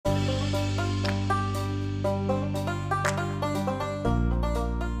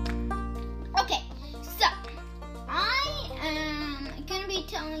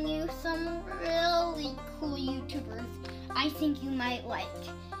my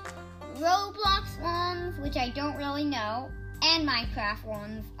Roblox ones, which I don't really know, and Minecraft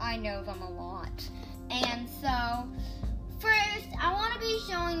ones. I know them a lot. And so, first, I want to be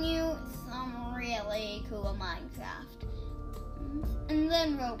showing you some really cool Minecraft. And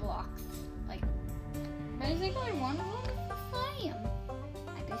then Roblox. Like, basically one of them is the same.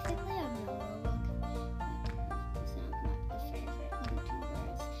 I basically have no Roblox. It's not my favorite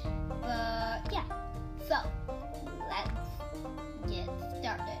YouTubers. But, yeah. So, let's get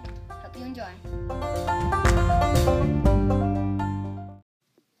started. Hope you enjoy.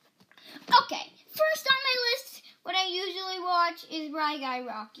 Okay, first on my list, what I usually watch is Rye Guy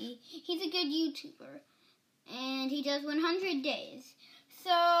Rocky. He's a good YouTuber, and he does 100 days.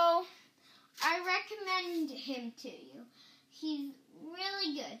 So, I recommend him to you. He's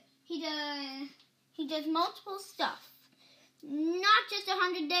really good. He does multiple stuff, not just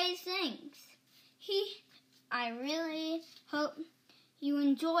 100 days things. I really hope you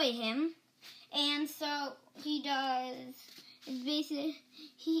enjoy him. And so he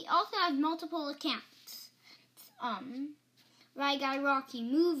also has multiple accounts. Rye Guy Rocky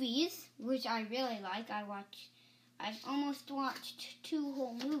Movies, which I really like. I've almost watched 2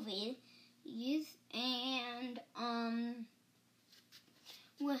 whole movies.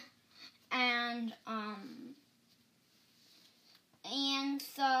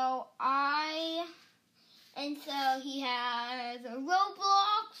 And so he has a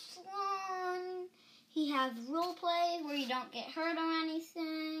Roblox one. He has role plays where you don't get hurt or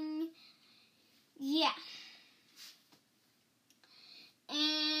anything. Yeah.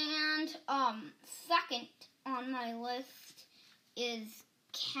 And second on my list is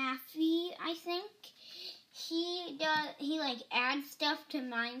Caffey, I think. He adds stuff to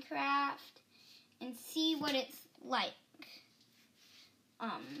Minecraft and see what it's like.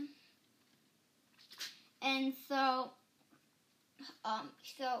 And so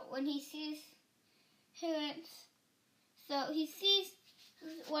when he sees he sees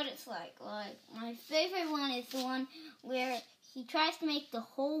what it's like. Like, my favorite one is the one where he tries to make the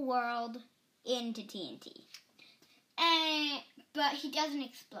whole world into TNT. But he doesn't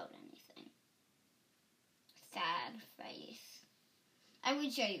explode anything. Sad face. I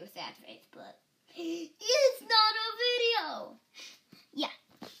would show you a sad face, but it's not a video. Yeah.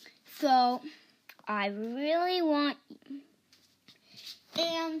 So, I really want...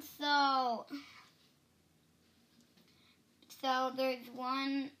 And so there's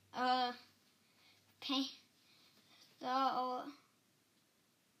one,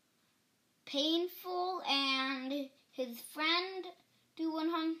 Painful and his friend do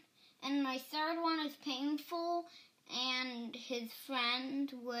 100, and my third one is Painful and his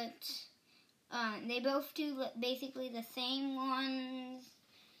friend, which, they both do basically the same ones,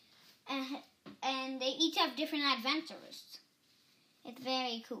 and they each have different adventures. It's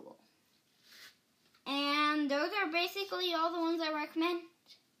very cool. And those are basically all the ones I recommend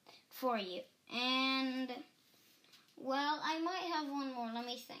for you. And, well, I might have one more. Let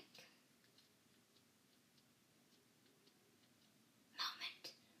me think.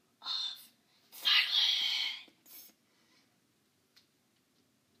 Moment of silence.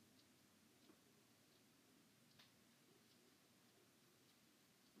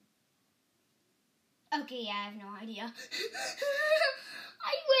 Okay, yeah, I have no idea.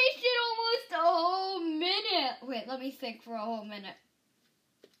 I wasted almost a whole minute. Wait, let me think for a whole minute.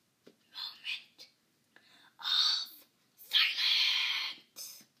 Moment of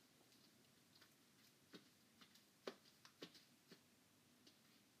silence.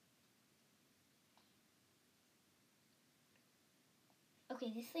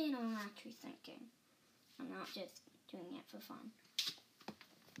 Okay, this thing I'm actually thinking. I'm not just doing it for fun.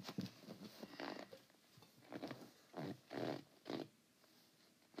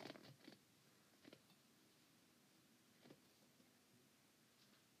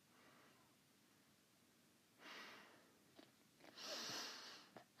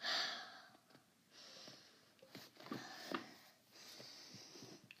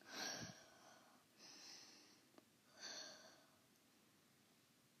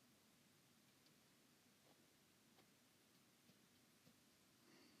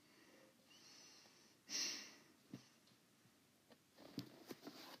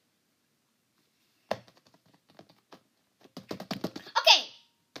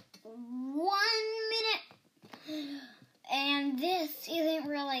 This isn't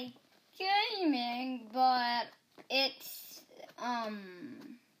really gaming, but it's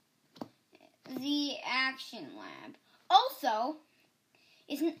the Action Lab. Also,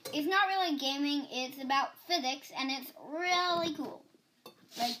 it's not really gaming, it's about physics, and it's really cool.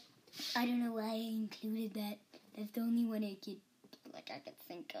 Like, I don't know why I included that. That's the only one I could like I could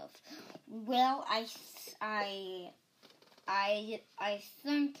think of. Well, I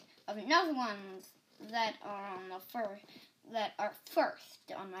think of another ones that are on first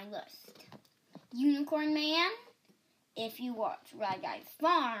on my list. Unicorn Man. If you watch Rad Guy's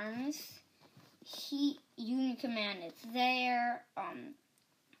Farms, Unicorn Man is there.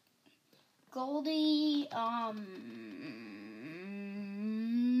 Goldie, yeah,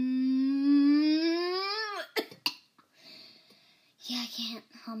 I can't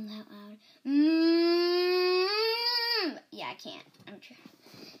hum that loud. Yeah, I can't. I'm sure.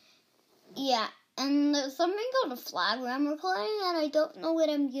 Yeah, and there's something called a flag round we're playing, and I don't know what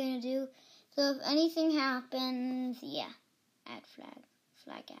I'm gonna do. So if anything happens, yeah, add flag.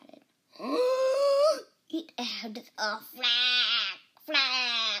 Flag added. It adds a flag.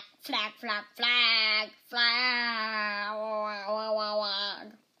 Flag.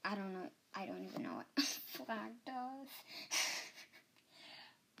 I don't even know what flag does.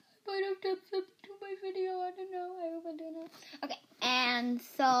 I might have done something to my video. I don't know. I hope I don't know. Okay, and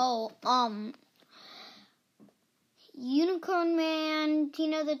so, Unicorn Man,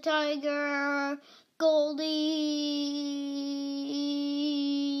 Tina the Tiger, Goldie,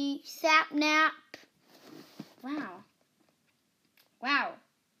 Sapnap. Wow.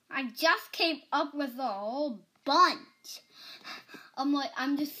 I just came up with a whole bunch.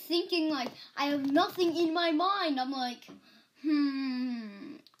 I'm just thinking, I have nothing in my mind. I'm like,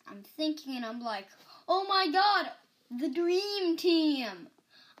 I'm thinking, and I'm like, oh my God, the Dream Team.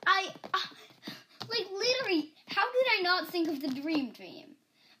 Literally, how did I not think of the Dream Team?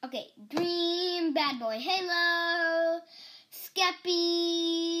 Okay, Dream, Bad Boy Halo,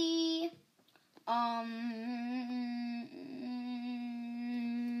 Skeppy,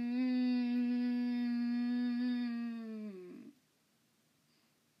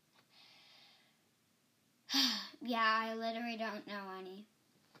 yeah, I literally don't know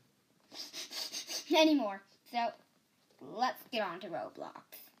anymore. So, let's get on to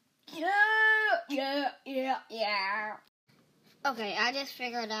Roblox. Yeah. Okay, I just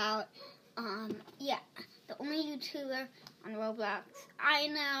figured out, the only YouTuber on Roblox I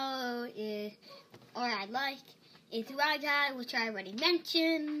know is Rad Guy, which I already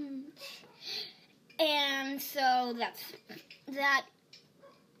mentioned. And so I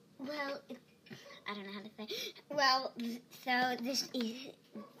don't know how to say. Well, so this is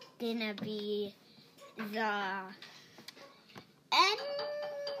gonna be the end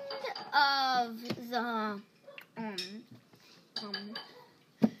of the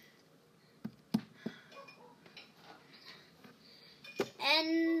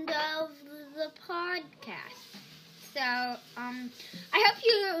end of the podcast. So I hope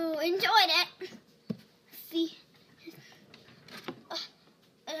you enjoyed it.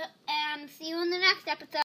 And see you in the next episode.